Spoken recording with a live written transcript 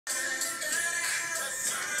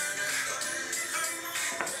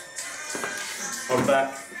I'm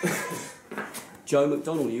back. Joe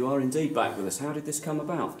McDonnell, you are indeed back with us. How did this come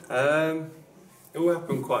about? It all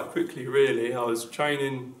happened quite quickly, really. I was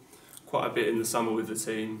training quite a bit in the summer with the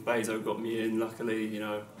team. Bezo got me in, luckily, you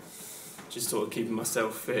know, just sort of keeping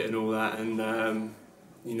myself fit and all that. And,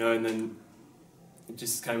 you know, and then it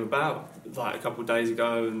just came about like a couple of days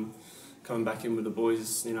ago, and coming back in with the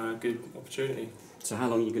boys, you know, a good opportunity. So how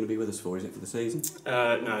long are you going to be with us for? Is it for the season?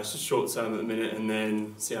 No, it's just short term at the minute, and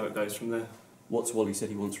then see how it goes from there. What's Wally said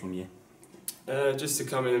he wants from you? Just to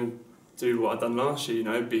come in and do what I've done last year, you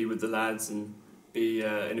know, be with the lads and be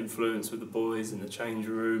an influence with the boys in the change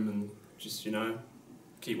room, and just, you know,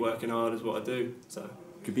 keep working hard is what I do. So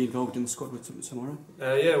Could be involved in the squad with tomorrow?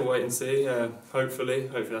 yeah, we'll wait and see. Hopefully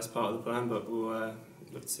that's part of the plan, but we'll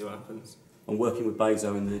look to see what happens. And working with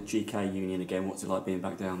Bezo and the GK union again, what's it like being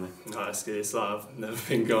back down there? No, it's good. It's like I've never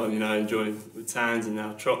been gone, you know, enjoying with Tans and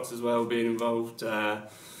now Trots as well, being involved.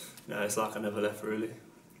 No, it's like I never left, really.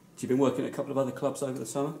 So you've been working at a couple of other clubs over the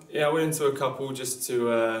summer? Yeah, I went into a couple just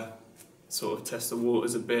to sort of test the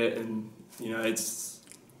waters a bit, and you know,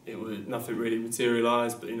 it was nothing really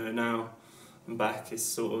materialised, but you know, now I'm back. It's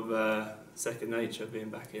sort of second nature being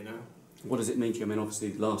back here now. What does it mean to you? I mean,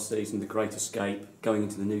 obviously last season, the great escape, going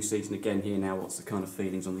into the new season again here now, what's the kind of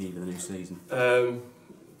feelings on the eve of the new season?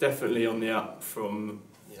 Definitely on the up from,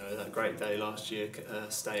 you know, that great day last year,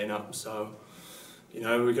 staying up. So, you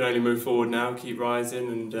know, we can only move forward now, keep rising,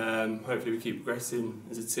 and hopefully we keep progressing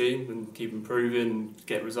as a team and keep improving and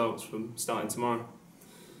get results from starting tomorrow.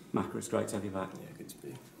 Macca, it's great to have you back. Yeah, good to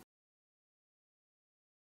be.